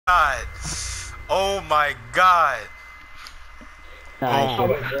God. Oh my God. Oh.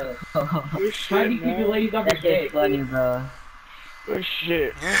 Good shit, man. That shit's funny, bro. Good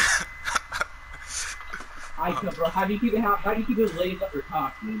shit. Ika, bro, how do you keep it laid up your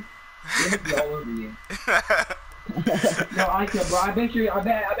cock, dude? It must be all over you. No, Ika, bro, I bet you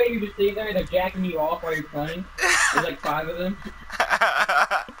just stay there and they're jacking you off while you're playing. There's like 5 of them.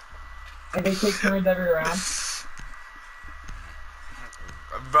 And they take turns every round.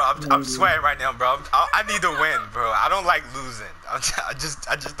 Bro, I'm sweating right now, bro. I need to win, bro. I don't like losing. I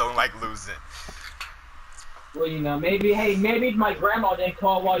just don't like losing. Well, you know, maybe if my grandma didn't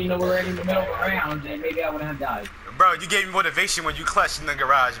call while, you know, we're in the middle of a round, then maybe I wouldn't have died. Bro, you gave me motivation when you clutched in the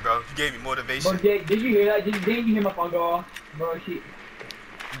garage, bro. You gave me motivation. Bro, did you hear that? Didn't you hear my phone go off? Bro,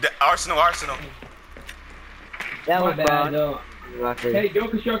 The Arsenal. That was bad, fun. though. Hey, go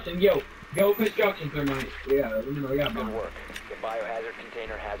construction, yo. Go construction, thermite. Yeah, we got Good work. The biohazard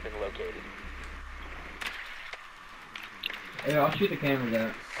container has been located. Yeah, I'll shoot the cameras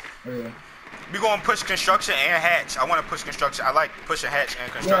out. Oh, yeah. We gonna push construction and hatch. I want to push construction. I like pushing hatch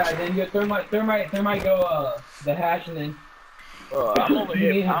and construction. Yeah, then you thermite go the hatch and then. I'm over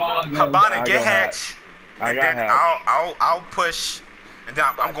here. Habana, get hatch. I And got then hatch. I'll push, and then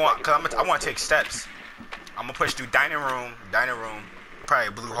I'm going cause I want to take steps. I'm gonna push through dining room, probably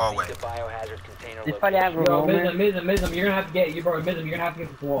a blue hallway. The biohazard container It's funny, I have a Yo, moment. Mism, you're gonna have to get you're gonna have to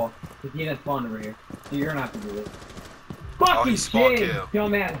get this wall because he has spawned over here, so you're gonna have to do it. Fucking spawn shit, kill.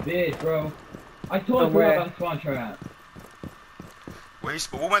 dumbass bitch, bro. I told you about the spawn trap.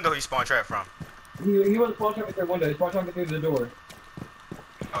 What window he spawn trap from? He was spawn trapping through the window. He spawn trapping through the door.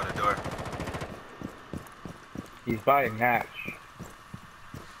 Oh, the door. He's by a hatch.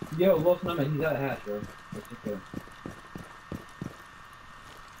 Yo, Los Numbers, he's out of hatch, bro. Let's just go.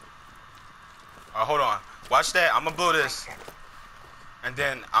 Hold on. Watch that. I'm gonna blow this, and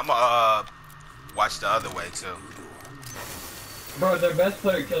then I'm gonna watch the other way too. Bro, their best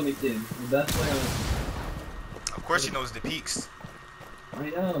player killed me too. The best player. Of course, he knows the peaks. I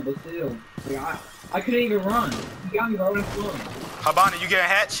know, but still. Like, I couldn't even run. He got me right when I flew. Habana, you getting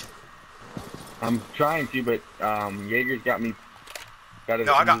hatch? I'm trying to, but Jaeger's got me.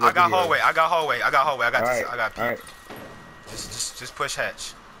 No, I got hallway. I got hallway. I got All this. right, I got peak. all right. Just push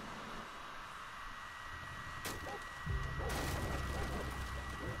hatch.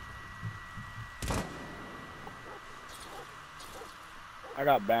 I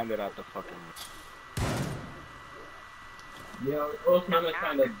got bandit out the fucking. Yo, Los Numbers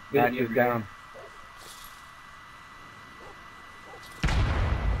kind of Hatch is down.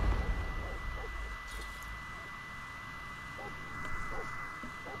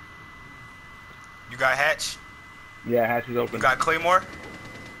 You got hatch? Yeah, hatch is open. You got claymore?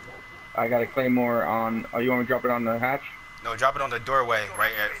 I got a claymore on. Oh, you want me to drop it on the hatch? No, drop it on the doorway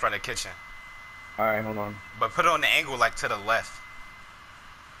right in front of the kitchen. All right, hold on. But put it on the angle like to the left.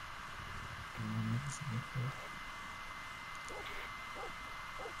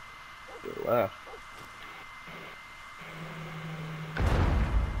 To the left.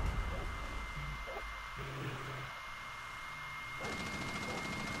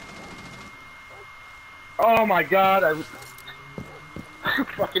 Oh my God! I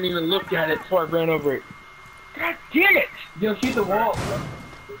fucking even looked at it before I ran over it. God damn it! Yo, shoot the wall, bro.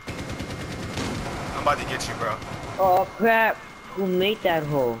 I'm about to get you, bro. Oh crap! Who made that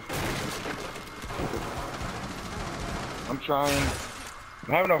hole? I'm trying.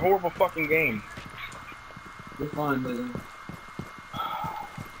 I'm having a horrible fucking game. You're fine, brother.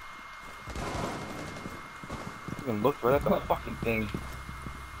 Even look for that fucking thing.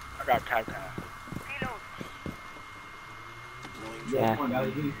 I got Kaka. Yeah, come on,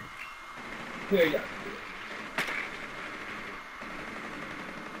 guys. Here you go.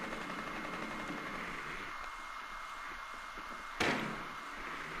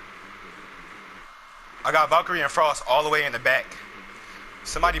 I got Valkyrie and Frost all the way in the back.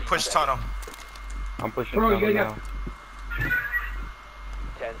 Somebody push tunnel. I'm pushing Bro, tunnel you now. got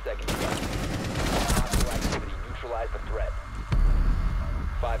 10 seconds left. Hostile activity. Neutralize the threat.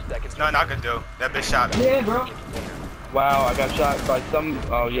 5 seconds. Nothing I can do. That bitch shot me. yeah, bro. Wow, I got shot by some.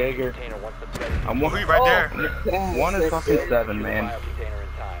 Oh, Jaeger. Container once the threat I'm Who one. you right there? One is fucking 7, man. Biocontainer in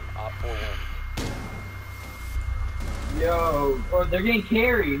time. Op 4 wins. Yo, bro, they're getting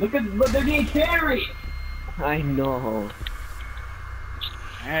carried. Look, they're getting carried. I know.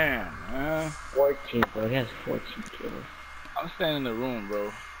 Man, man. 14, bro. He has 14 kills. I'm staying in the room,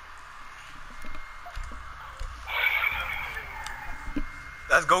 bro.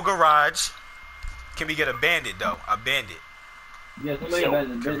 Let's go garage. Can we get a bandit though? A bandit. Yeah,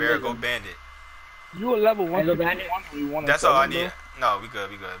 somebody Conveyor go bandit. You a level 1 Hello, Brandon. you want That's all I need. No, we good,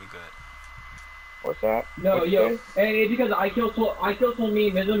 we good, we good. What's that? No, What'd yo, you say? and it's because I killed me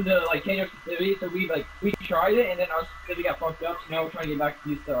and Mism to like change our sensitivity, so we tried it and then our sensitivity got fucked up, so now we're trying to get back to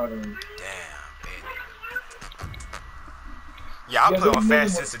used to Damn, baby. Yeah, I Yeah, play but on you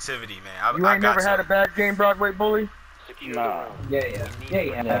fast never- sensitivity, man. You I ain't got never had a some. bad game, Broadway Bully? Secure Nah. the room. Yeah. We need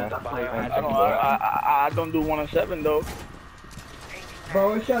Yeah. to protect the biohazard I don't. I don't do 1-on-7 though.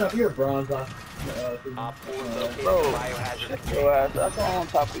 Bro, shut up, you're a bronze last. Op 4 located Bro, the biohazard shut container. your ass. That's all on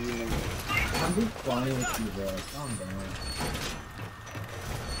top of you, nigga. I'm just flying with you, bro. Calm down.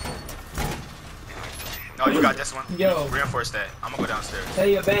 No, you got this one. Yo. Reinforce that. I'm gonna go downstairs.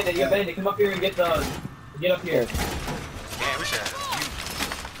 Hey, you bandit, come up here and get up here. Damn, we should have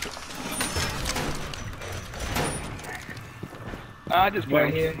I just play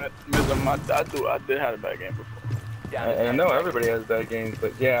Right here. Mism. I did have a bad game before. Down to I 10 know seconds. everybody has bad games,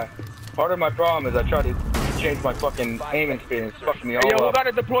 but yeah. Part of my problem is I try to change my fucking aiming speed and it's fucking me all Yo, who up. got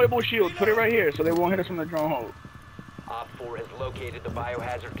a deployable shield? Put it right here so they won't hit us from the drone hole. Op 4 has located the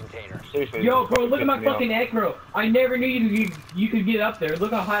biohazard container. Seriously. Yo, it's bro, look at my pissing me off. fucking acro. I never knew you could get up there.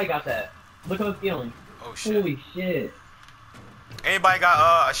 Look how high I got that. Look how I'm feeling. Oh shit. Holy shit. Anybody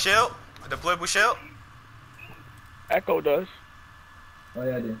got a shield? A deployable shield? Echo does. Oh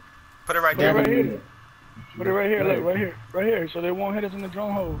yeah, I did. Put it right Yeah, there. right here. Put it right here, look, right here, so they won't hit us in the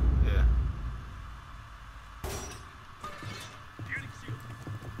drone hole. Yeah.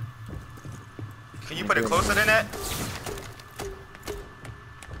 Can you put it closer than that?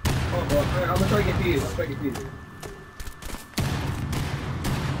 Oh, bro, I'm gonna try to get to you.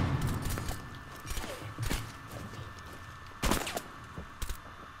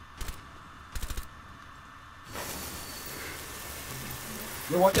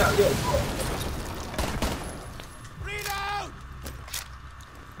 Yo, watch out, yo.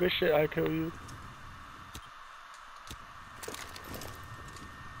 Good shit, I kill you.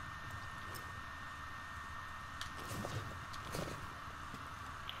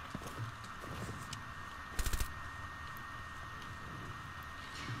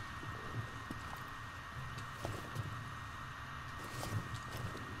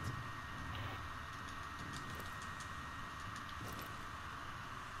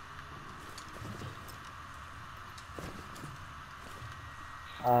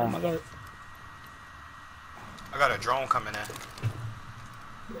 Oh my god, I got a drone coming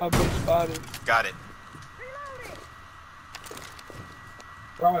in. I've been spotted. Got it.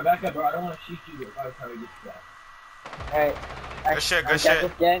 Bro, back up, bro. I don't want to shoot you by the time we get to that. Alright. Good shit, good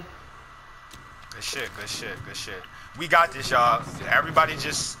shit. Good shit, good shit, good shit. We got this, y'all. Everybody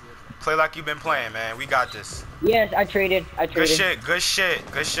just play like you've been playing, man. We got this. Yes, I traded. Good shit, good shit,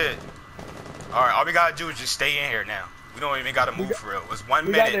 good shit. Alright, all we gotta do is just stay in here now. We don't even gotta move for real. It was 1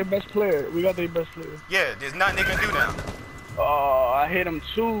 We got their minute. best player. We got their best player. Yeah, there's nothing they can do now. Oh, I hit him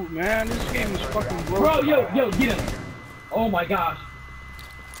too, man. This game is fucking broken. Bro, yo, get him. Oh my gosh.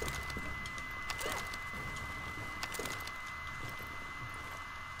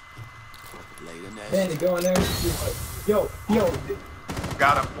 Bandit, go in there. Yo.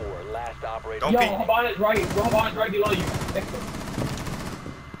 Got him. 4, last operator. Don't Yo, peek. Habana's right. Habana's right below you.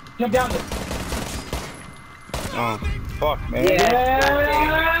 Jump down there. Oh, fuck, man.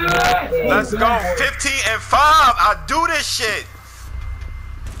 Yeah. Let's go. 15 and 5. I do this shit.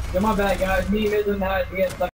 Yo, my bad, guys. Me and Miz and Naz, we got stuck.